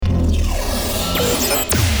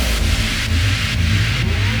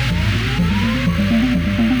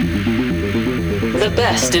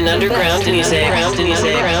best in underground music. The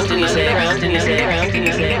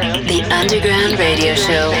Underground Radio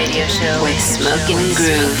Show with Smoking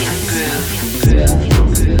Groove.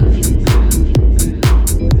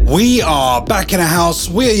 We are back in the house.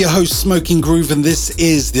 We're your host, Smoking Groove, and this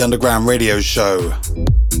is the Underground Radio Show.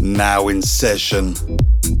 Now in session.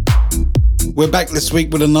 We're back this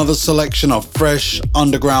week with another selection of fresh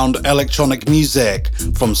underground electronic music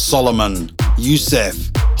from Solomon, Yusef,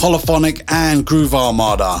 Holophonic and Groove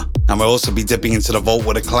Armada. And we'll also be dipping into the vault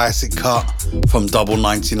with a classic cut from Double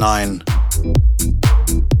 99.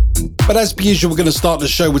 But as per usual, we're going to start the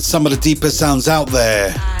show with some of the deeper sounds out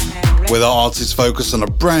there, with our artist focus on a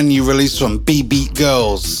brand new release from B-Beat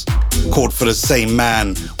Girls called For the Same Man,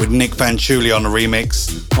 with Nick Fanciulli on the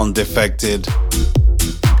remix on Defected.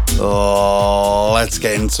 Oh, let's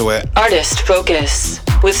get into it. Artist Focus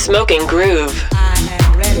with Smoking Groove. I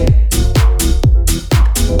am ready.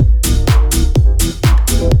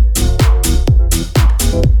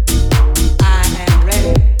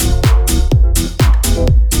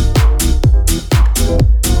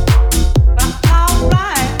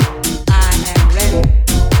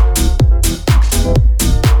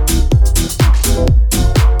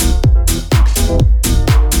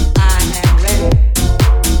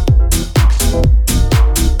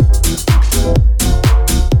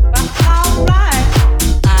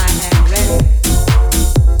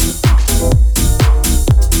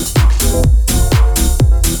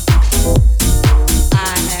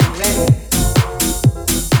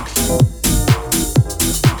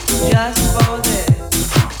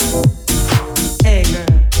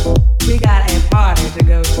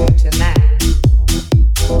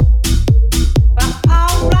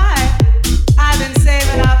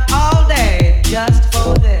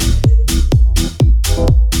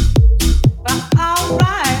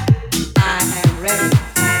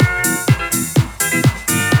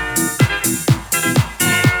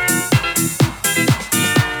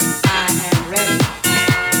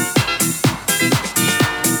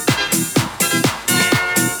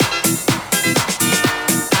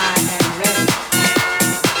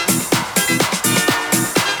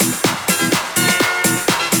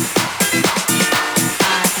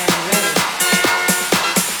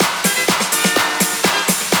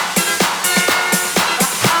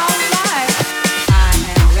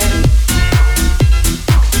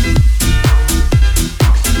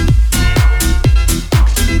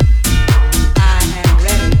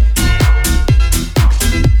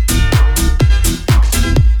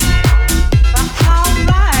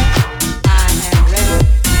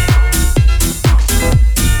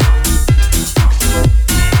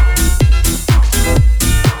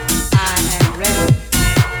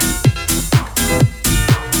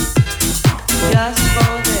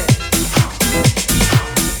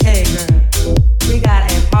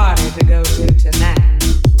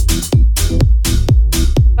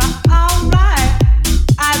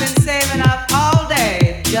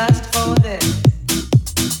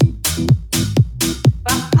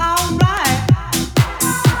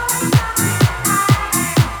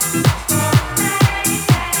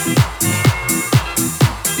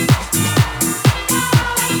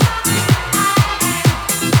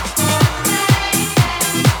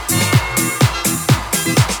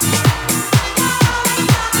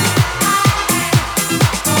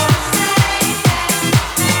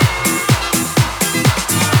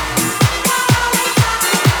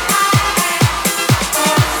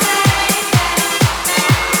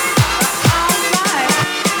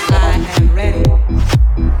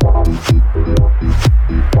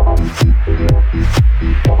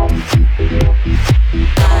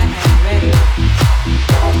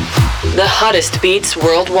 Hottest beats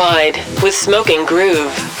worldwide with Smoking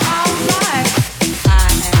Groove.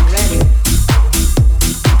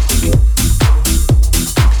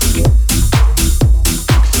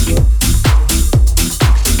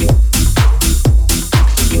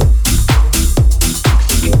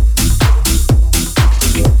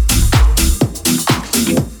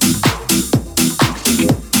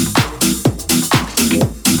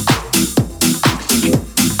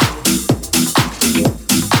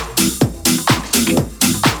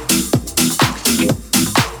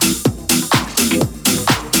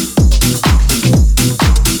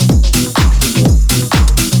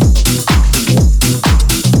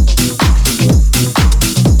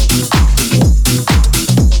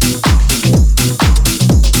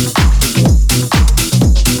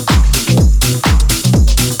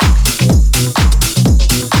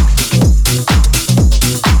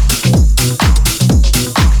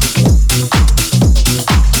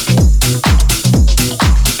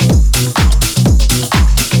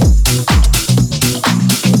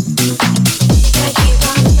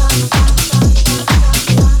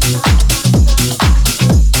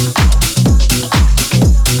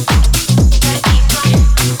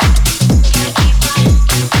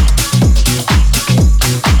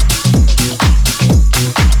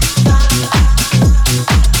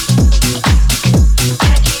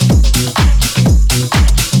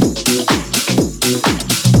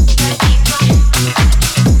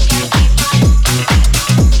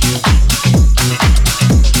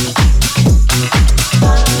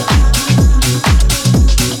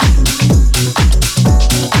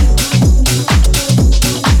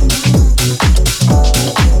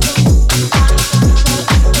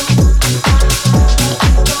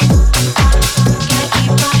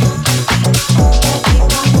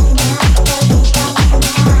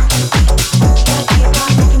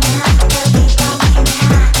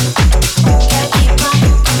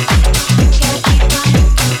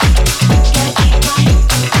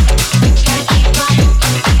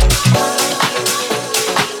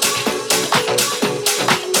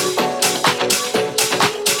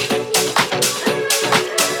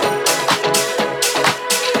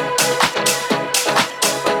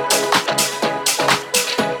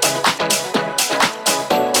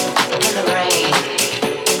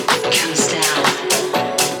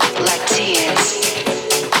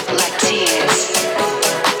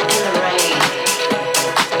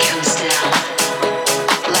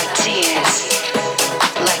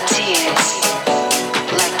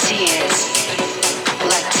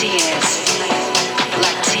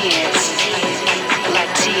 Keep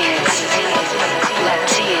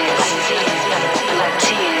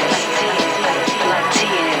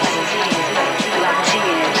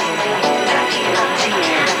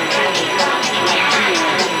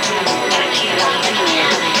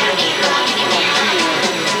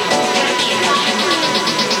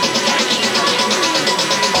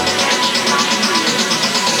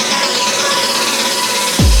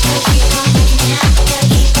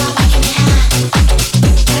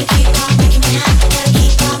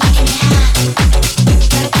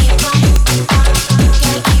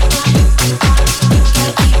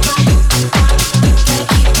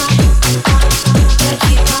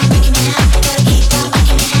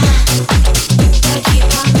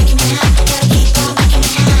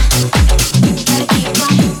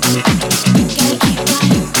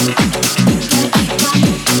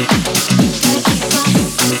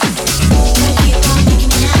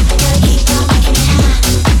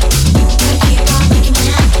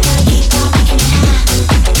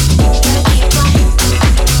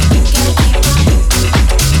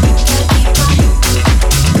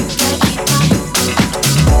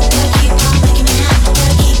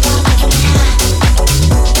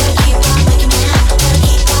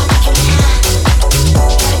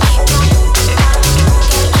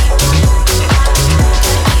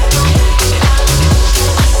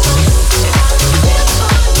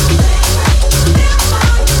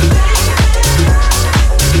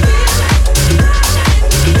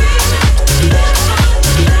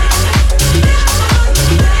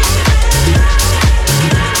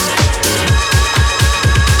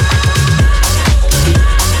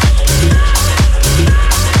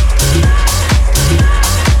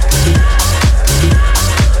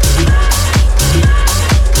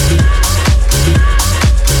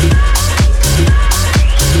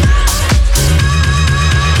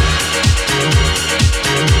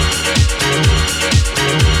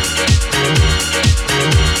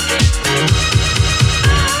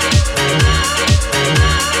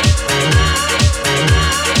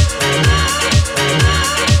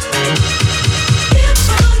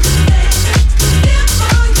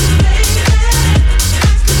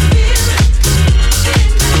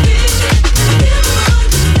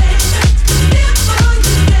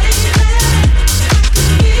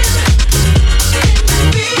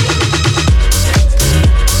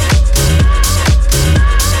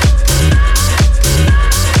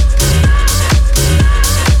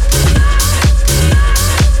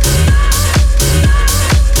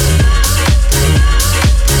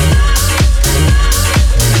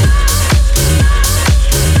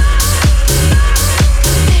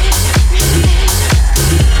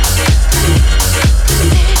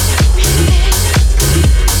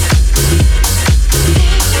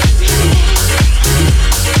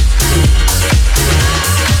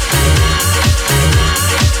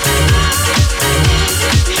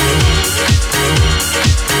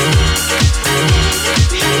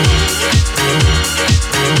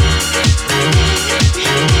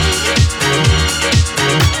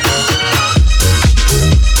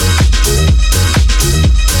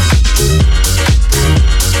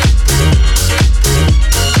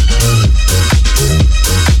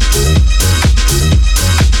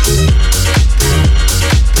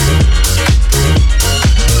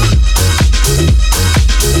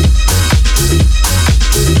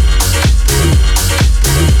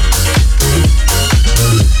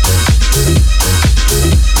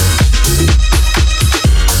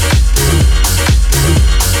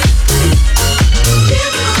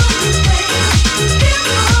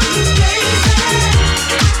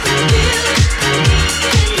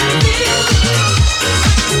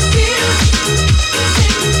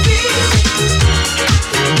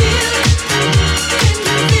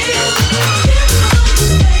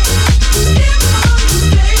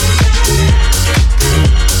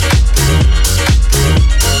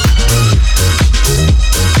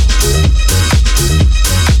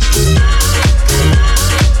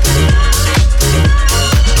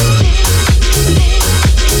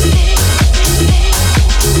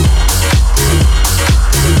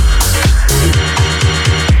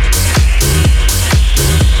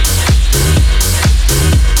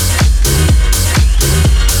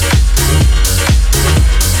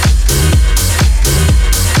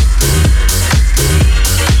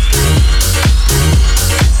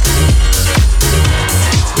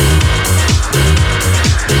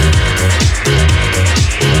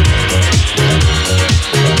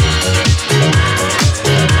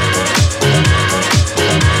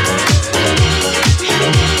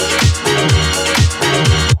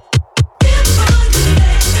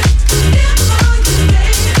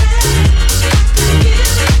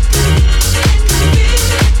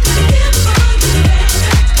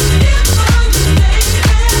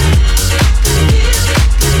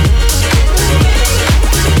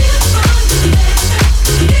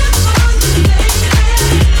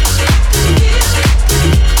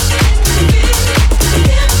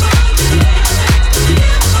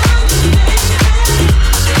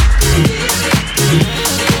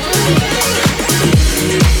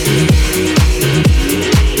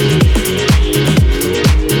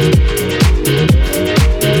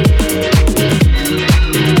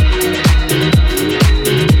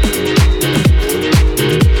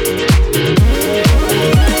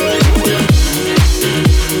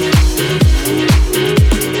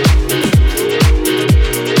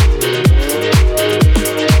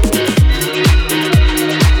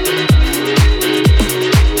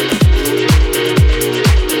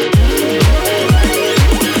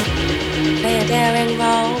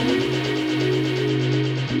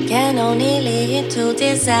can only lead to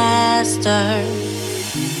disaster.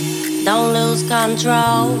 Don't lose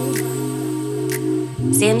control.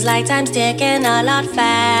 Seems like time's ticking a lot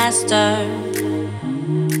faster.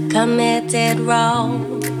 Committed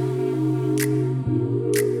wrong.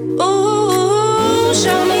 Ooh,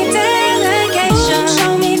 show me dedication.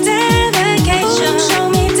 Show me dedication. Show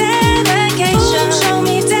me dedication. Show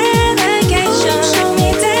me dedication. Show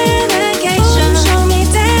me dedication. Show me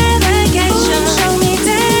dedication. Show me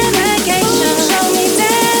dedication. Show me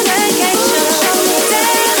dedication. Show me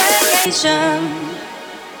dedication.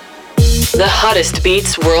 The hottest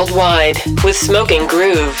beats worldwide with Smoking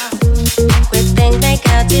Groove. Quick think, make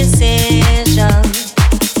a decision.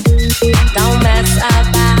 Don't mess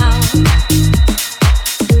about.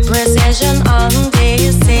 Precision on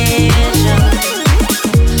decision.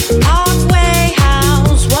 Halfway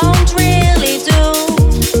house won't really do.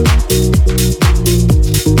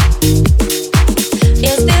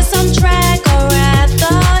 Is this on track or at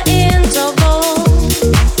the interval?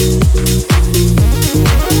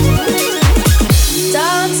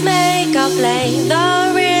 Dance, make a play the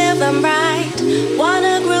rhythm right.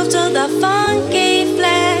 Wanna groove to the funky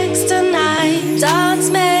flex tonight. Dance,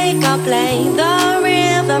 make a play the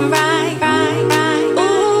rhythm right, right, right.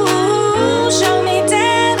 Ooh, show me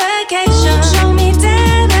dedication. Show me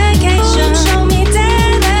dedication. Show me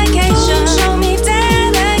dedication. Show me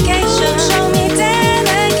dedication. Show me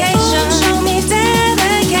dedication. Show me dedication.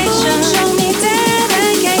 Show me dedication. Show me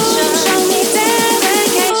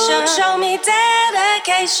dedication. Show me dedication. Show me dedication.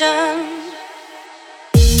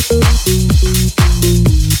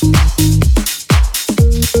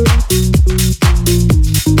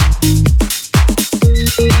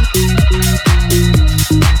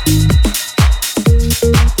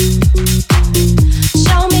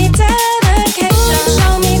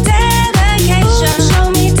 Show me dedication. Show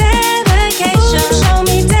me dedication. Show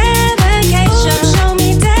me dedication. Show me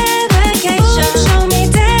dedication. Show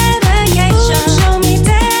me dedication. Show me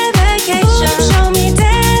dedication. Show me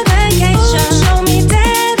dedication. Show me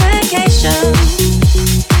dedication.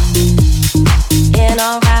 In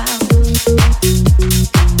or out.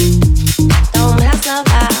 Don't mess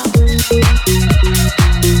about.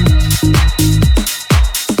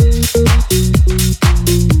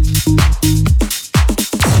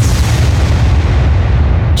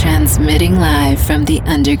 Transmitting live from the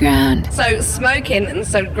underground. So smoking and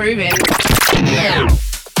so grooving.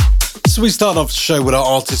 So we start off the show with our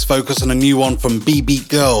artist focus on a new one from B-Beat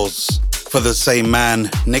Girls. For the Same Man,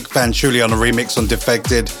 Nick Fanciulli on a remix on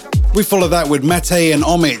Defected. We follow that with Mate and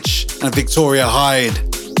Homage and Victoria Hyde,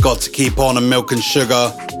 Got to Keep On and Milk and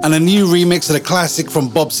Sugar. And a new remix of the classic from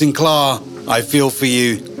Bob Sinclair, I Feel For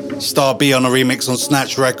You. Star B on a remix on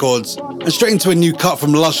Snatch Records. And straight into a new cut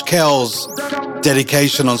from Lush Kells,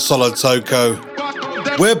 Dedication on Solo Toko.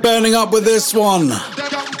 We're burning up with this one.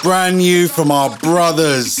 Brand new from our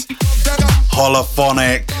brothers,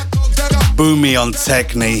 Holophonic, Boomy on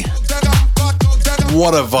Techni.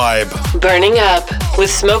 What a vibe. Burning up with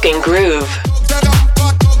Smoking Groove.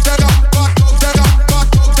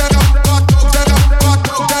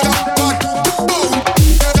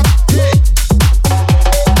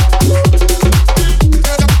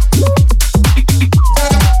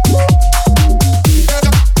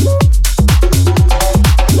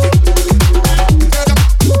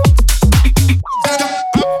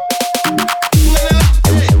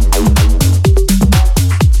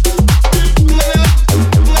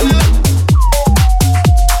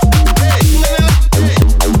 Hey!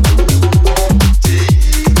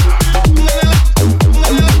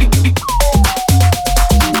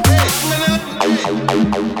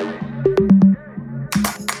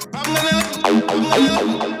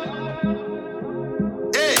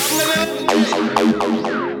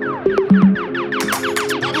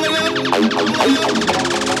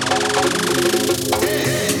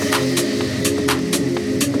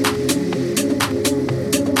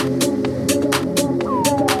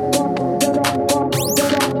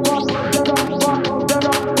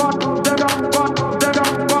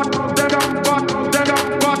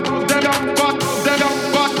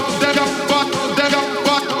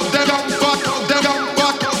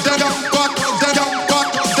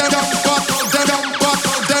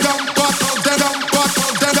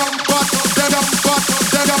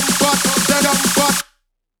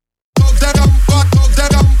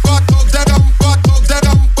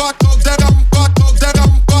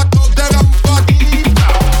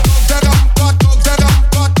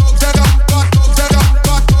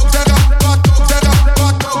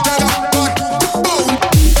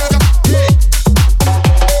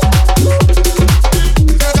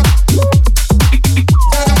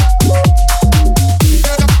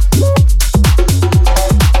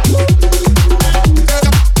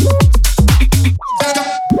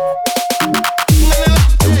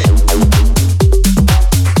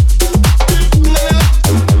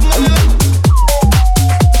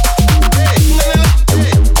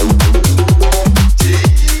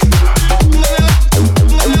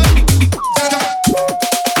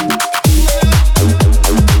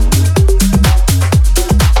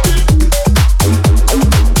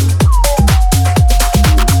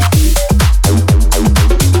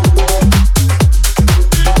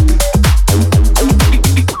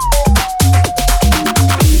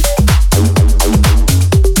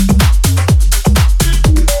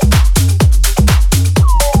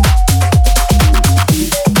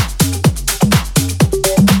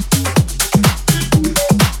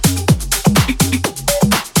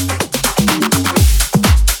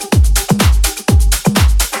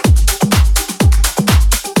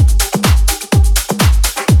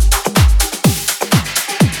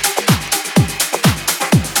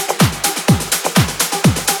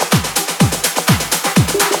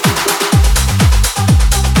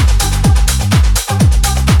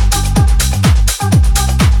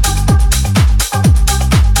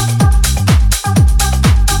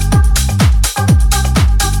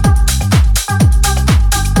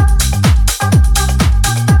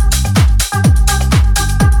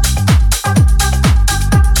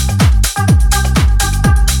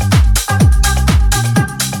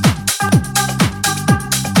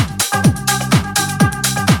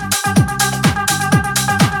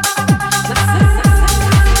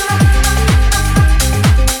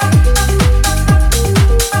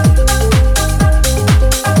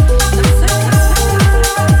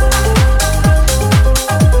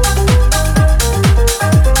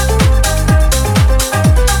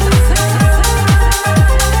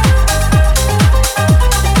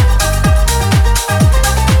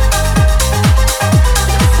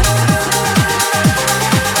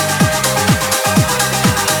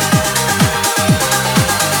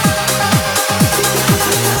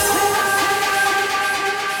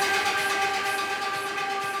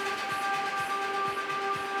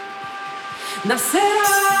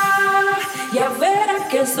 Nacerá, ya verá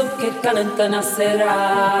que eso que calienta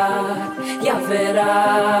nacerá, ya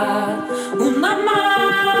verá una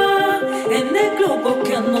más en el globo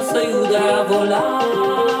que nos ayuda a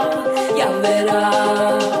volar, ya verá,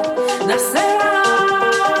 nacerá,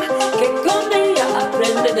 que con ella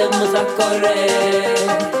aprenderemos a correr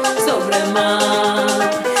sobre el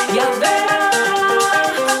mar, ya verá,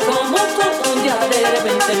 como todo un día de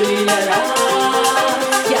repente brillará,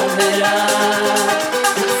 ya verá.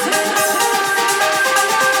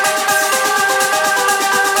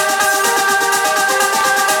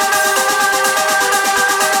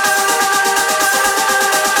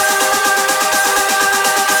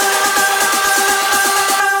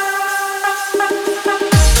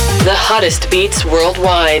 The hottest beats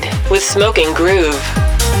worldwide with Smoking Groove.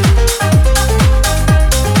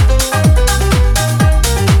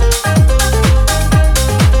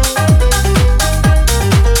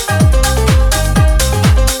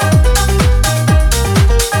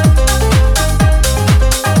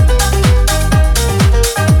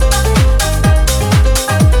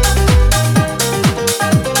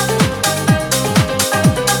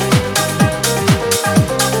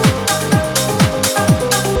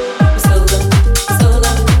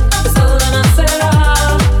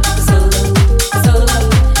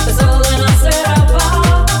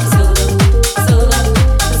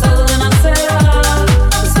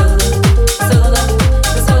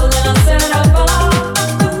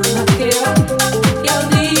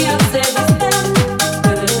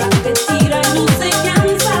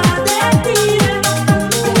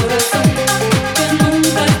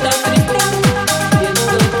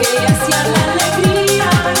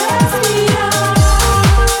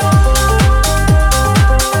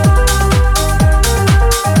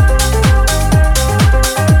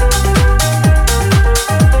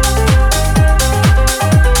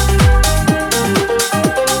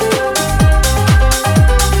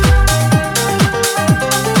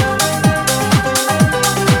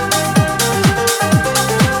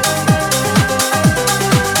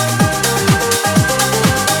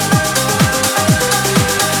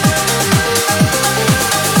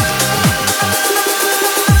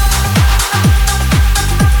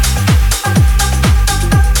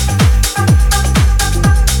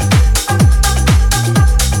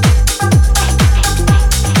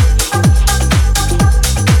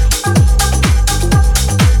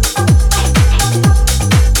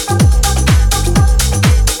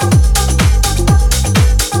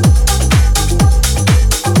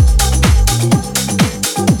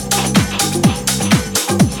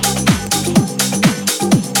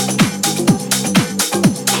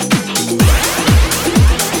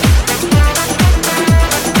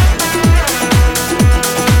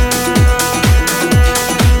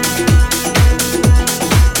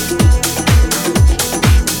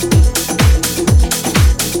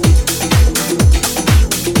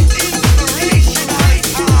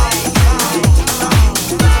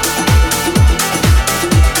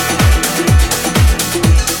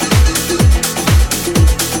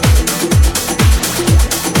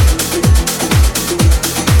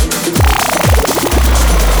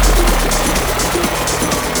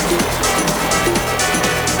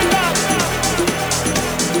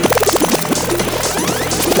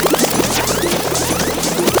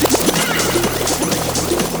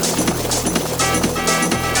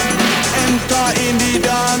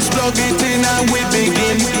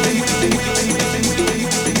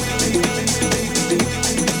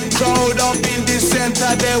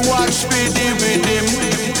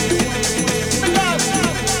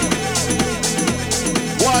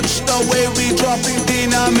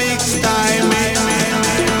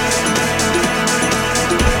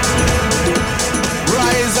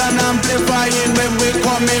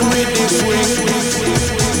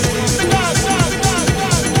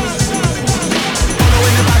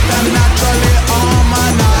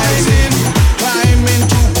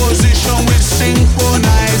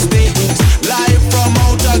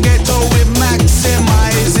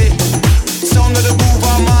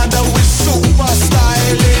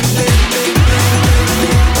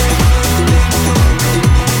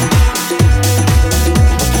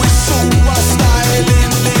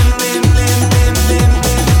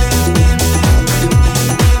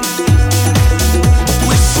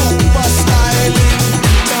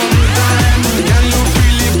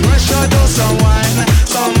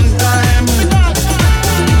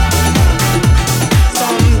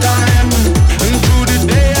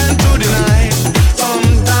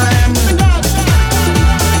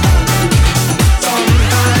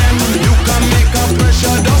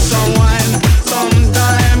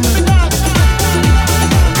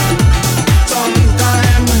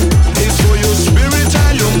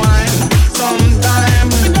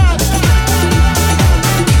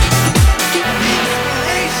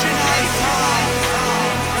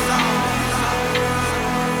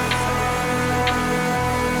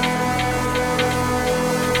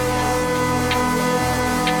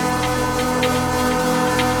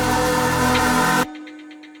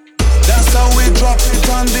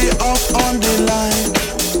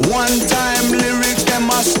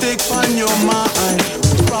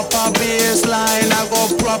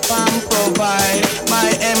 up and provide. My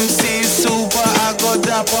MC super, I go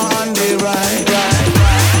drop on the ride.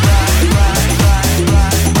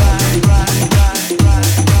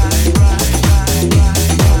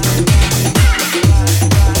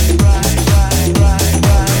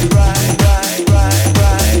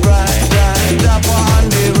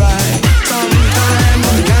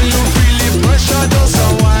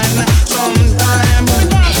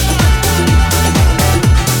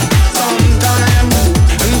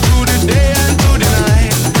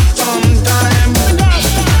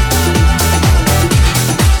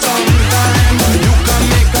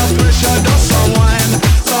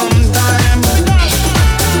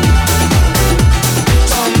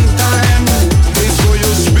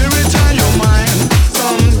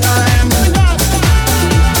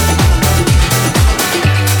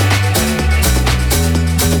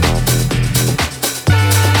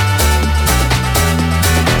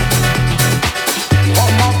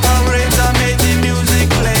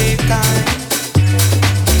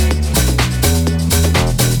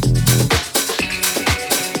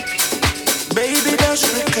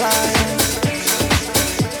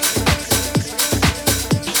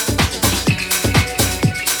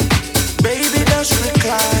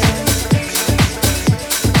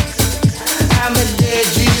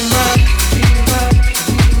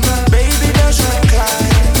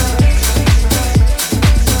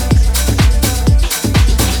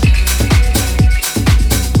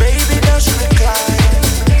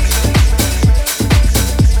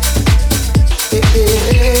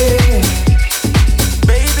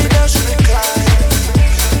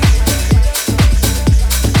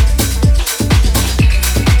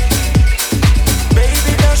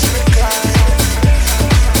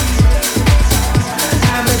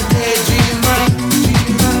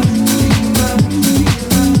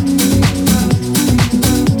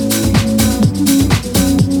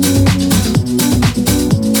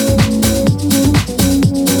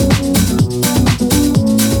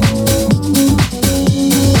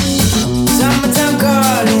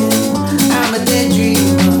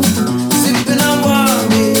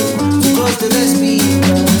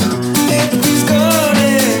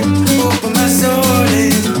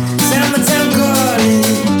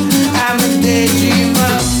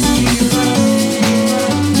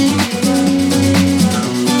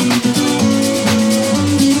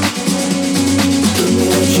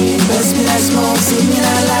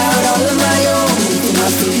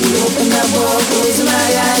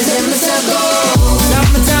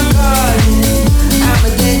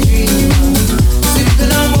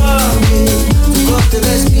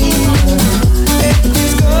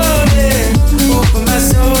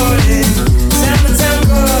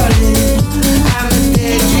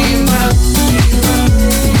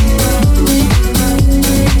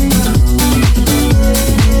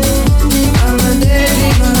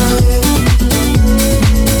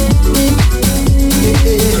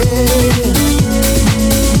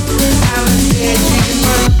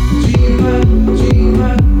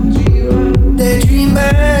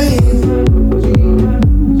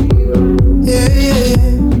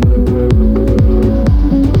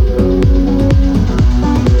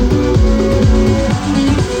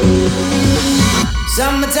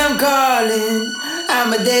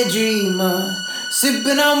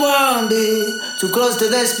 Sipping on one beer, too close to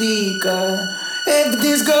the speaker.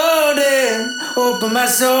 Everything's golden, open my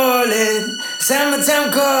soul in.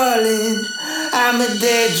 Summertime calling, I'm a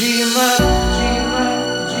daydreamer.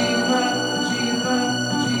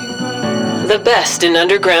 The best in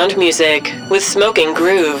underground music with Smoking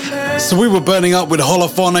Groove. So we were burning up with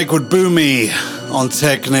Holophonic with Boomy on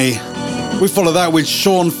Techni. We follow that with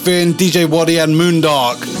Sean Finn, DJ Waddy and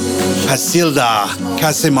Moondark. Hasilda,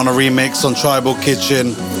 Kasim on a remix on Tribal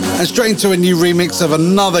Kitchen. And straight into a new remix of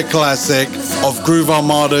another classic of Groove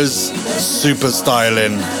Armada's Super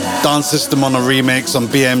Styling. Dance System on a remix on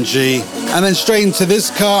BMG. And then straight into this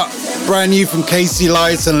cut, brand new from Casey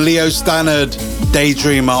Lights and Leo Stannard,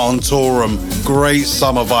 Daydreamer on Torum. Great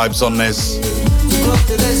summer vibes on this.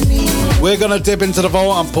 We're gonna dip into the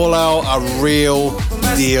vault and pull out a real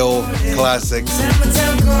deal classic.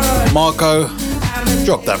 Marco,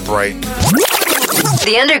 drop that break.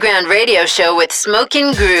 The Underground Radio Show with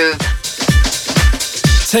Smoking Groove.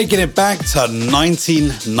 Taking it back to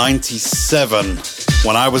 1997,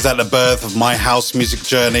 when I was at the birth of my house music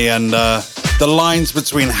journey, and the lines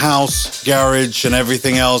between house, garage, and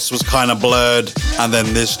everything else was kind of blurred, and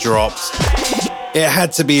then this dropped. It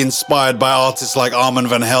had to be inspired by artists like Armand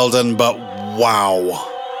van Helden, but wow,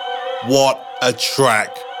 what a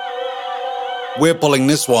track. We're pulling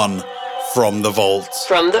this one from the vault.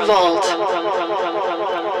 From the vault.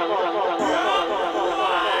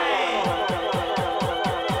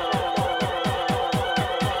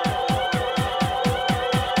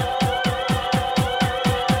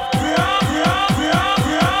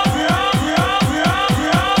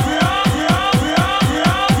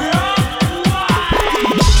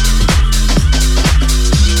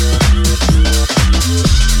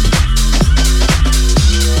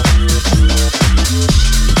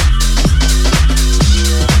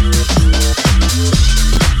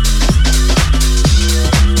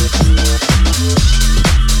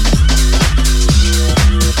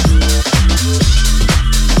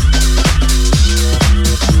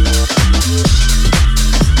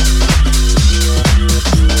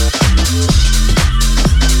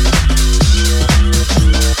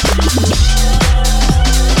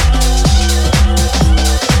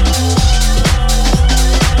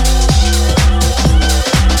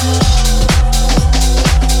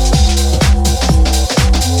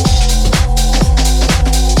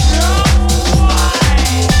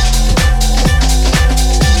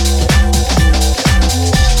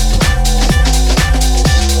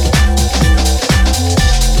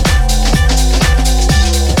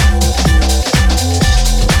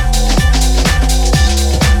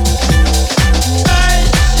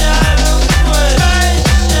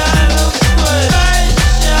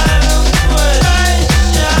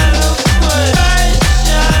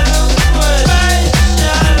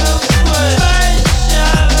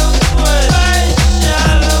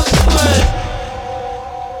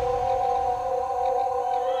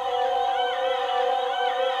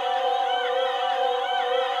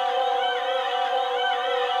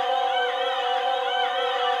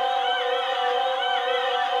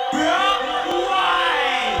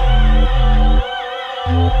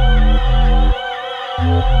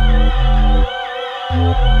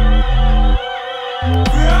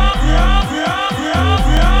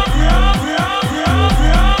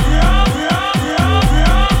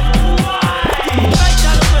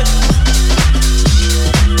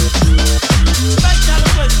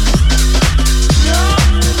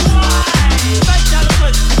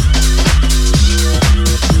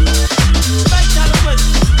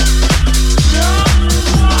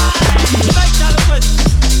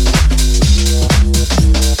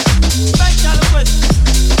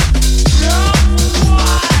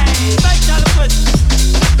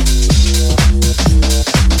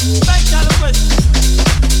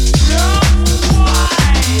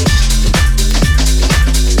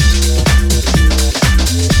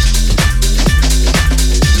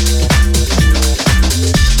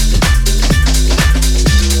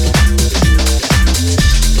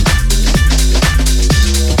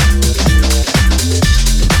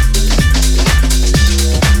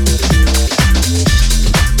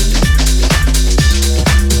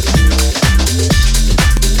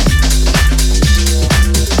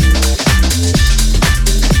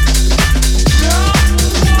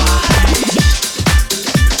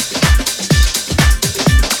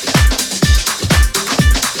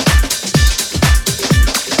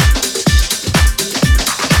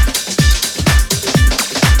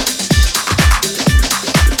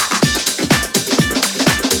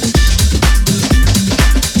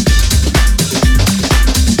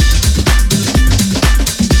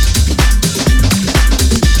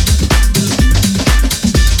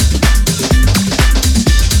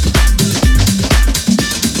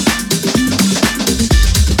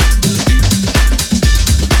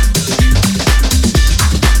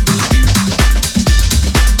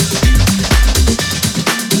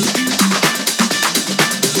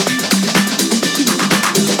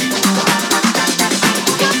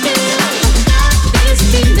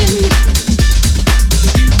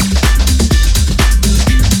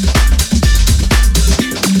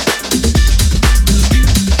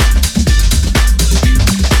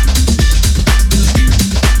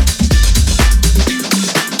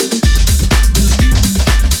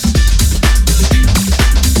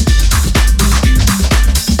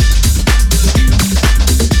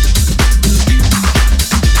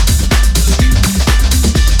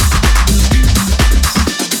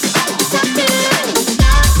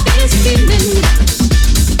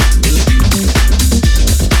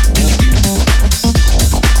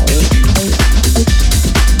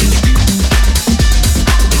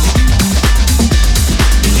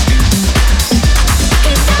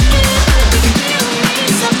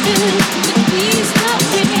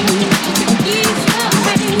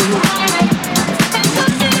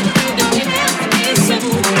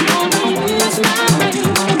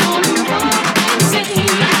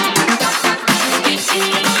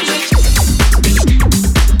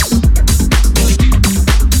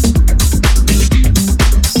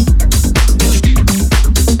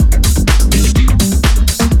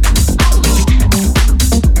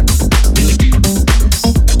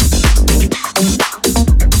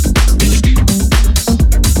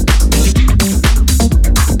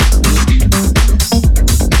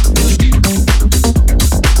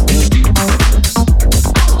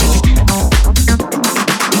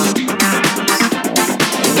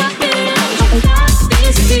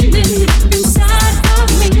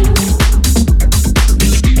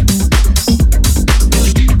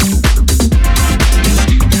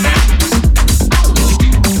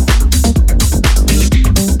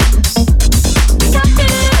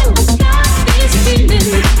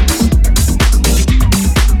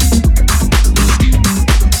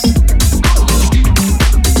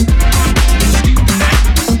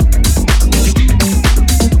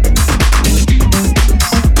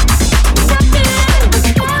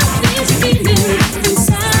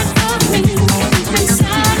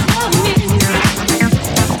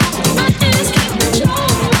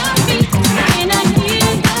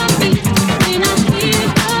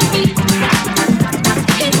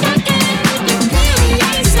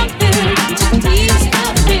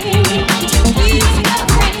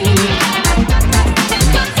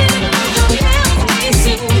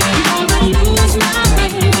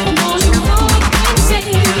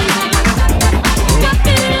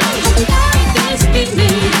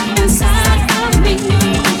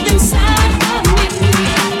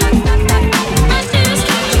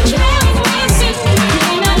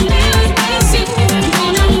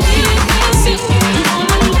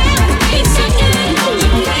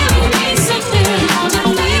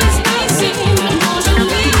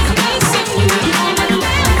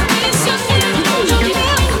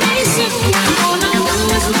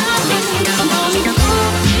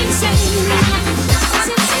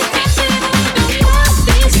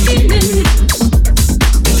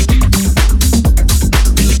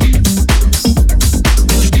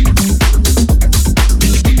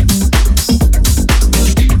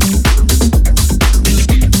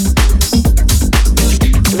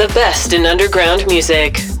 The best in underground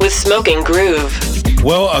music with Smoking Groove.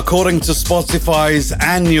 Well, according to Spotify's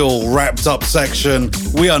annual Wrapped Up section,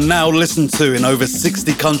 we are now listened to in over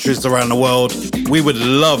 60 countries around the world. We would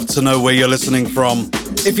love to know where you're listening from.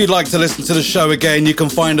 If you'd like to listen to the show again, you can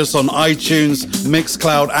find us on iTunes,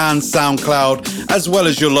 Mixcloud and SoundCloud, as well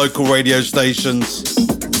as your local radio stations.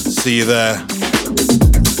 See you there.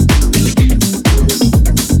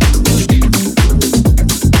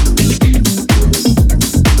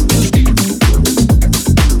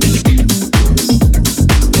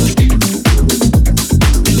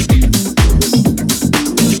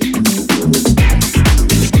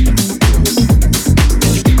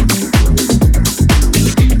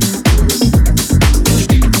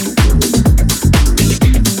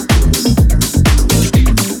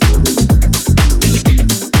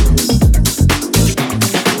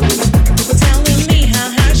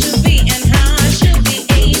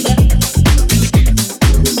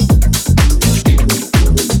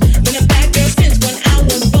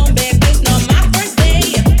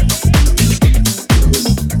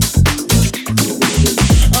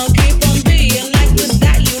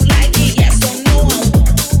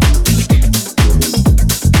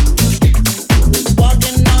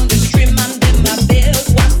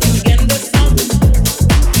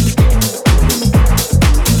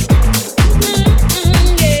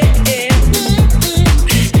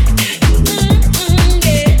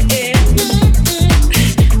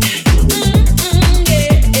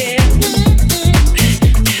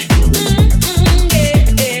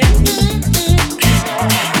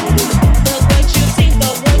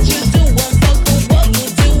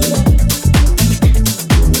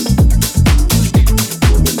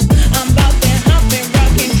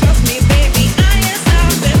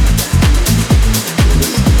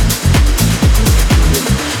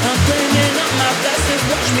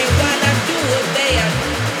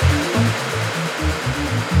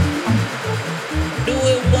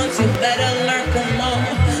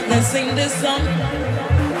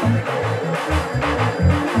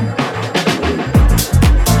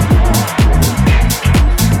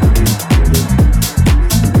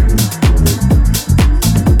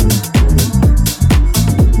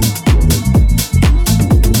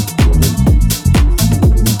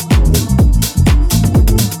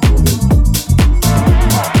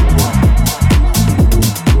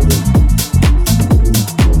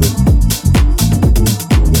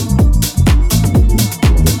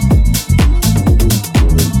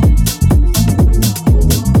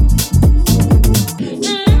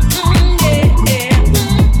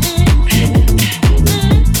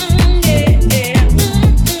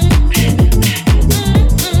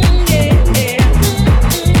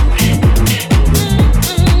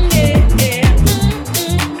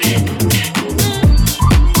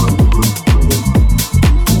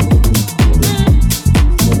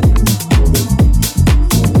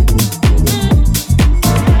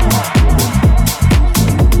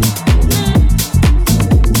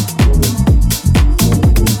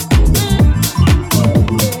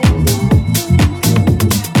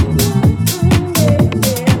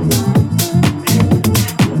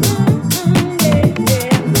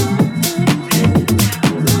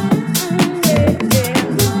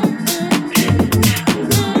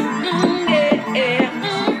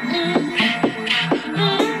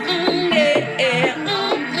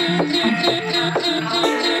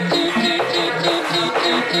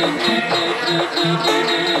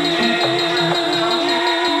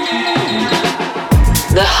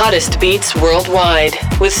 The hottest beats worldwide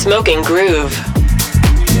with Smoking Groove.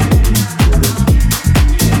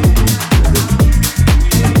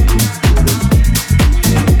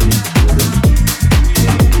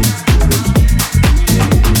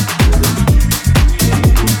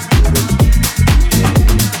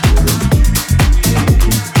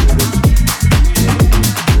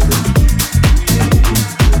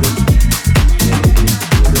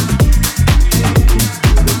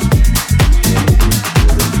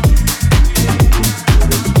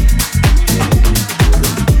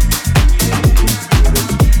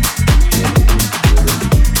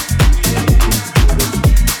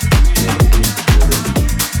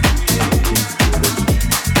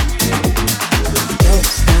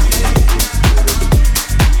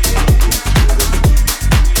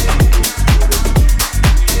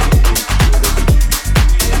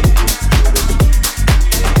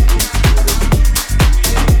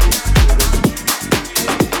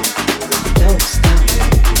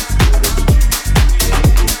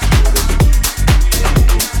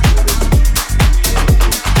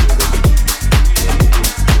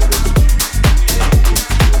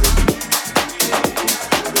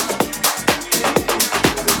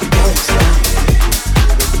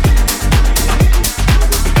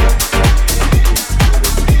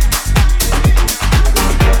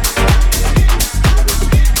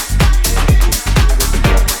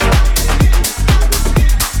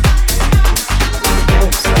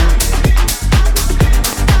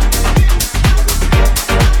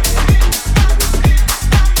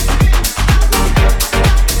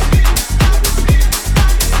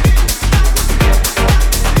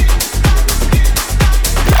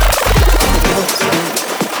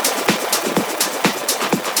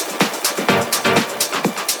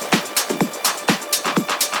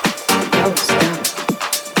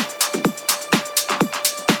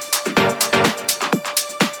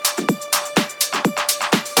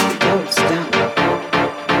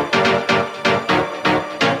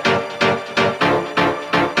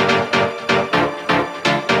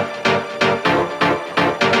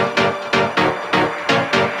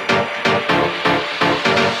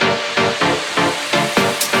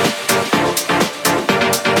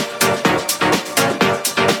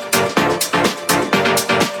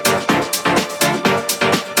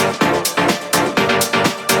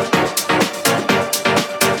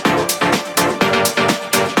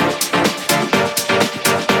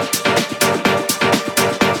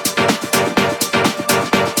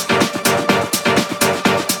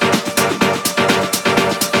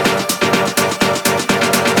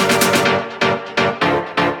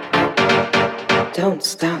 Don't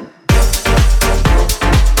stop.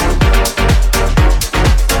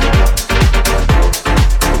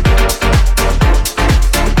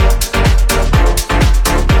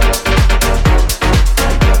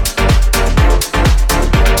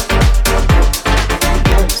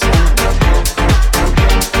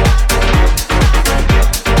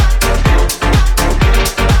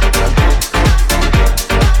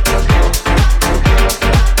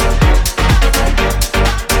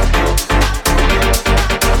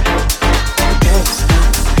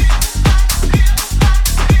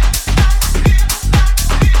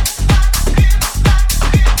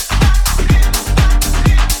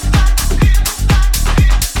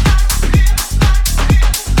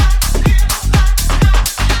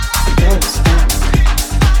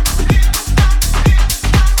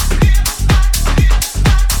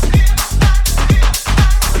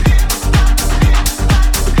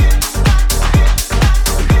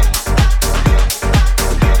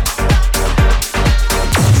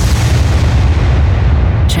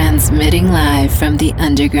 Transmitting live from the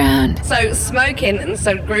underground. So smoking and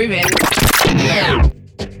so grooving.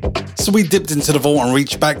 So we dipped into the vault and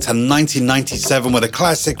reached back to 1997 with a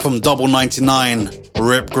classic from Double 99,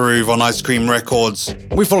 Rip Groove on Ice Cream Records.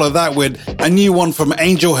 We followed that with a new one from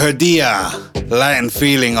Angel Herdia, Latin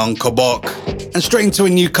Feeling on Kobok. And straight into a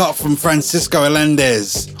new cut from Francisco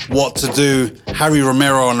Elendez, What to Do, Harry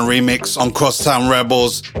Romero on a remix on Crosstown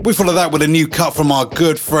Rebels. We follow that with a new cut from our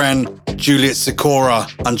good friend Juliet Sikora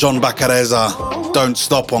and John Baccareza, Don't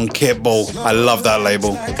Stop on Kitball. I love that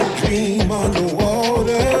label.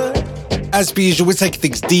 As per usual, we're taking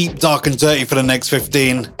things deep, dark and dirty for the next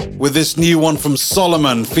 15 with this new one from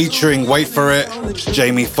Solomon featuring, wait for it,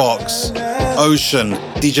 Jamie Foxx, Ocean,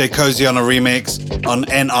 DJ Cozy on a remix on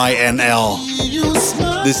NINL.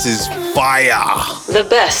 This is fire. The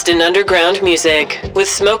best in underground music with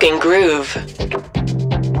Smoking Groove.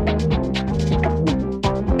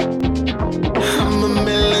 I'm a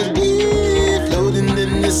melody floating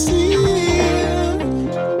in the sea.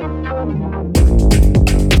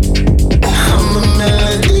 I'm a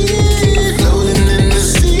melody floating in the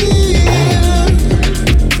sea.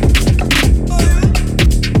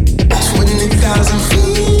 20,000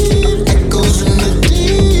 feet, echoes in the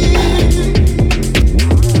deep.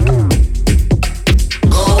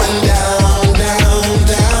 Going down, down,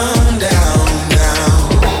 down, down, down.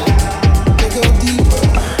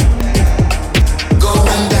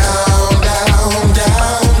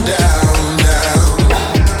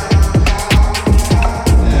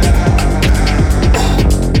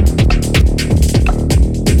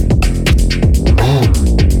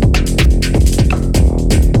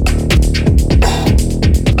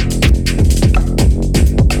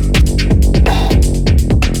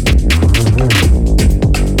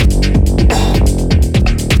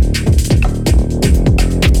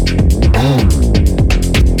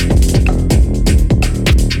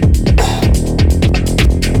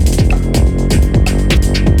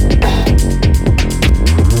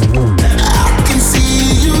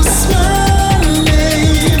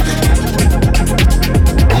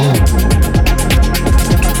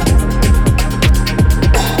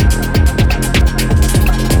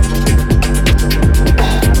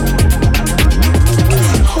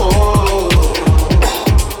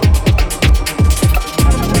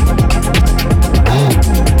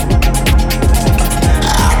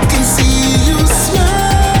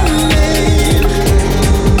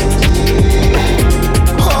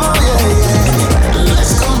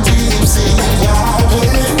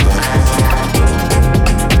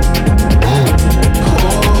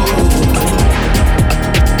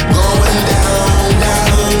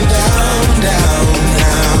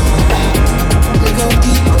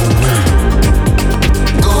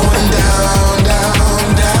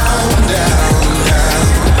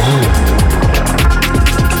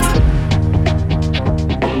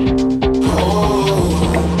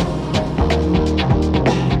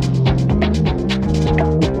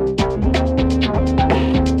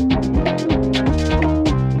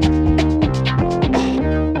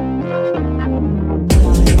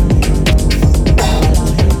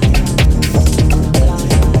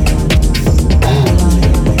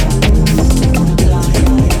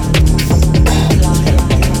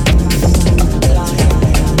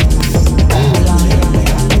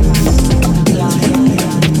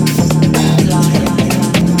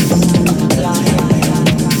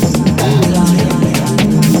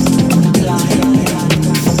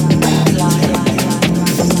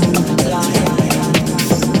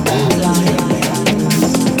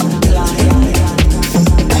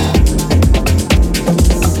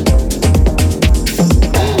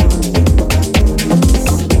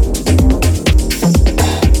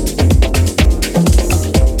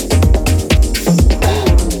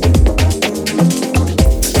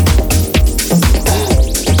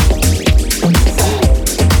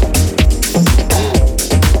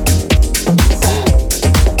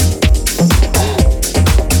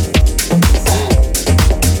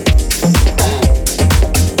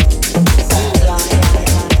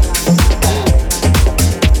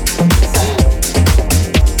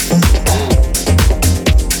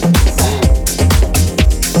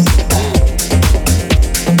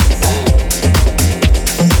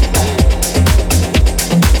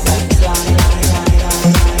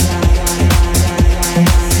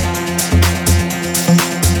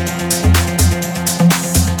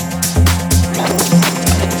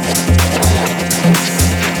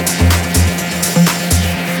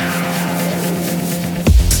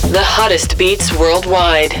 hottest beats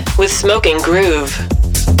worldwide with Smoking Groove.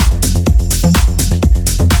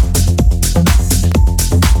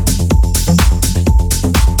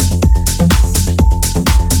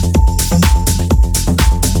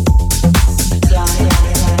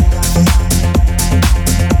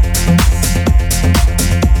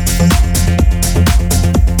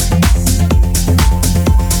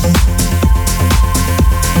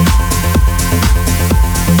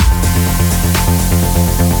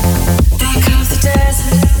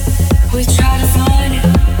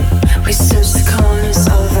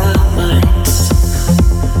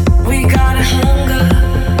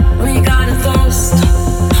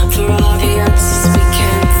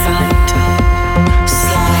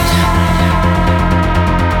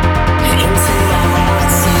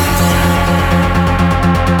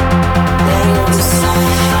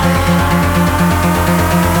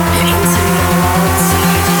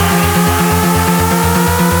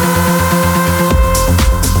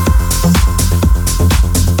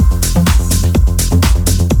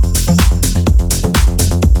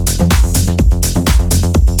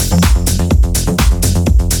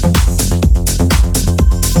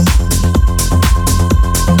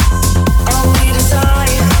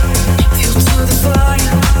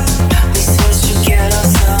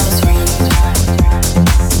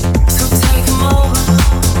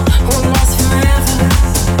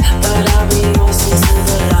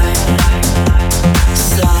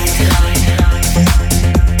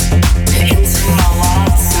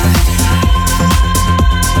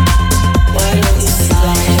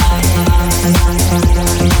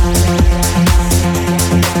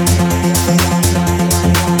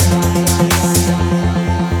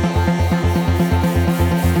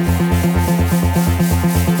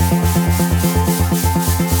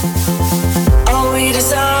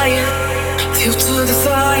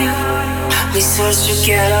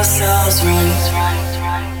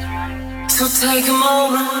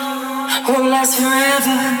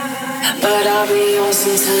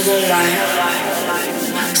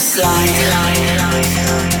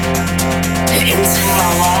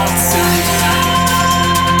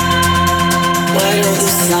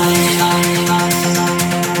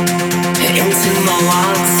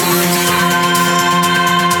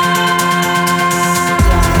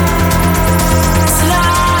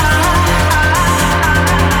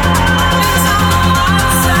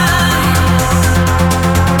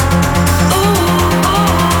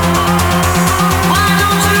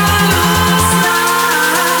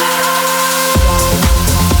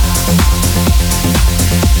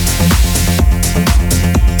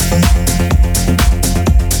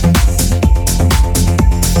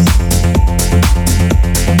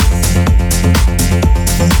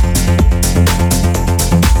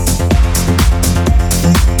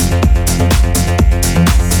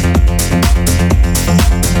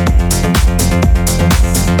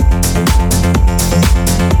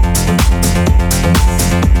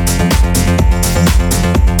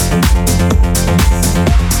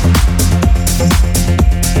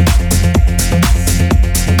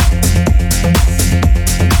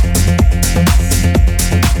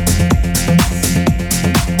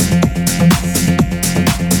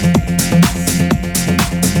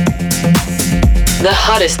 The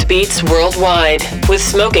hottest beats worldwide with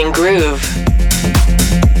Smoking Groove.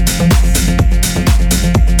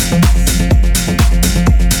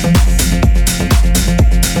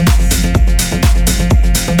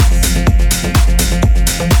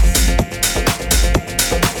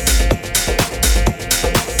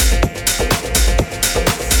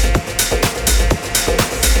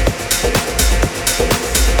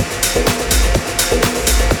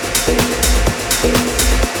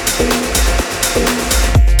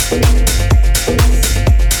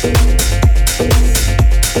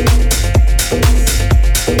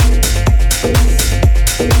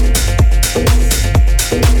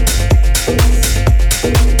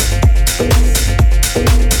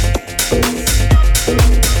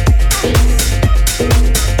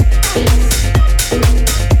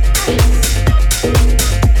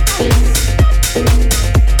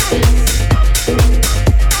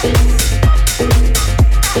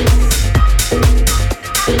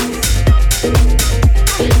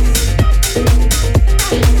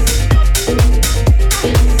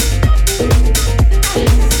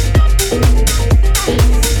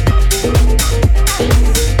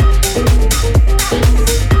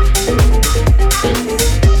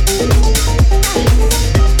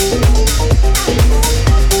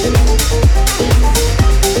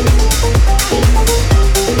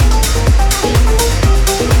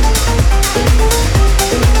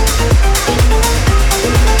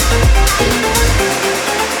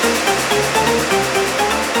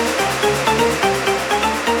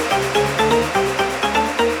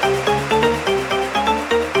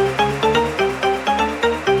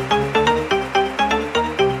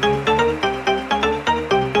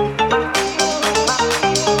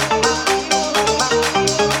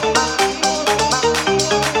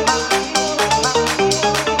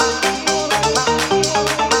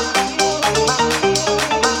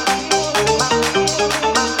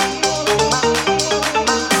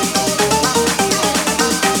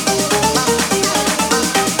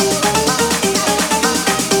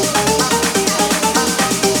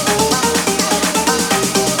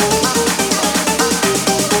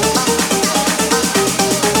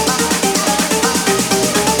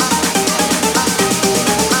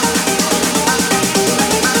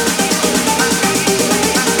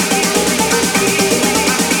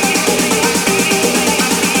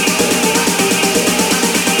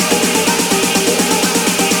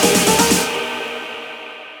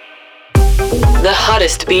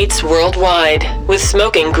 beats worldwide with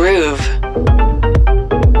Smoking Groove.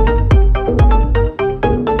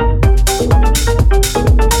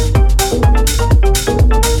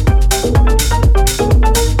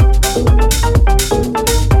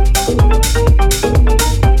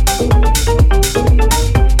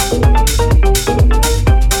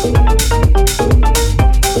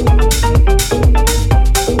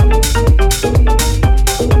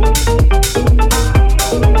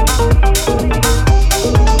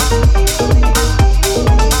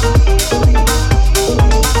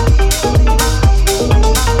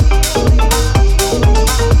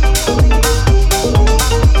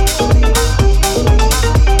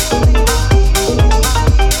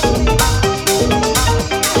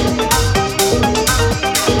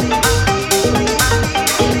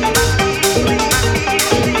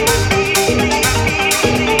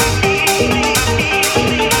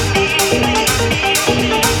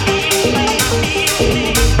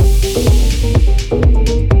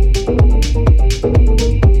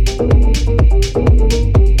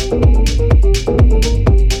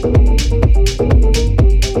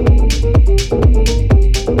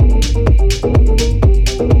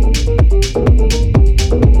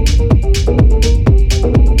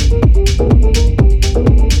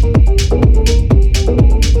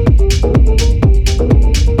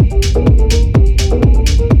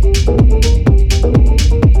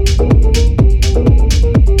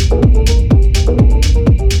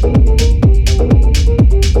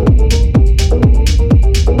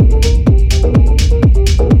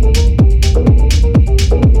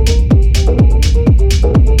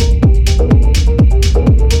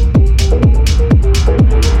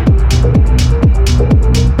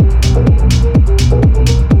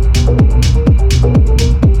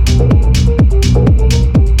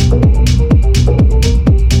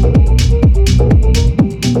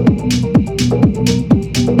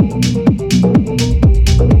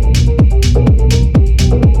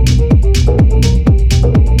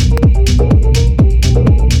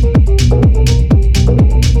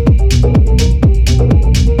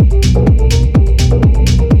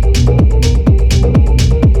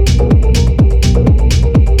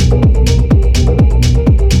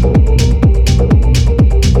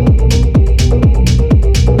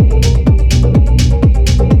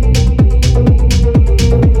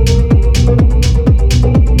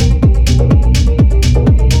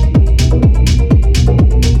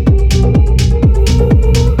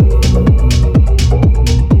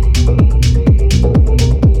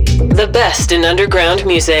 In underground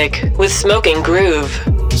music with Smoking Groove.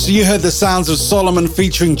 So you heard the sounds of Solomon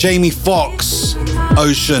featuring Jamie Foxx,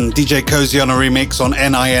 Ocean, DJ Cozy on a remix on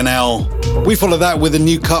NINL. We follow that with a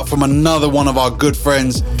new cut from another one of our good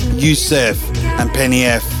friends, Yusef and Penny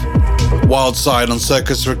F, Wildside on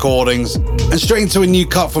Circus Recordings, and straight into a new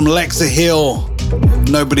cut from Lexa Hill,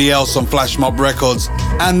 Nobody Else on Flash Mob Records,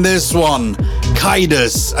 and this one,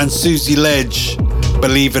 Kaidus and Susie Ledge,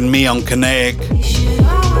 Believe in Me on Kinetic.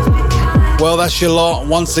 Well, that's your lot.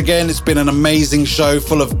 Once again, it's been an amazing show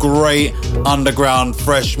full of great underground,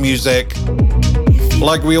 fresh music.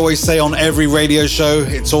 Like we always say on every radio show,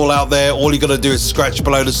 it's all out there. All you gotta do is scratch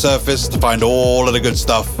below the surface to find all of the good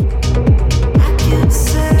stuff.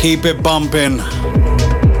 Keep it bumping.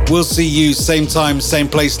 We'll see you same time, same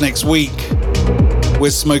place next week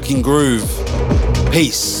with Smoking Groove.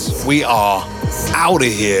 Peace. We are out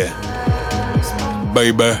of here,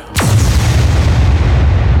 baby.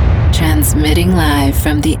 Transmitting live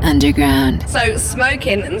from the underground. So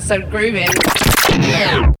smoking and so grooving.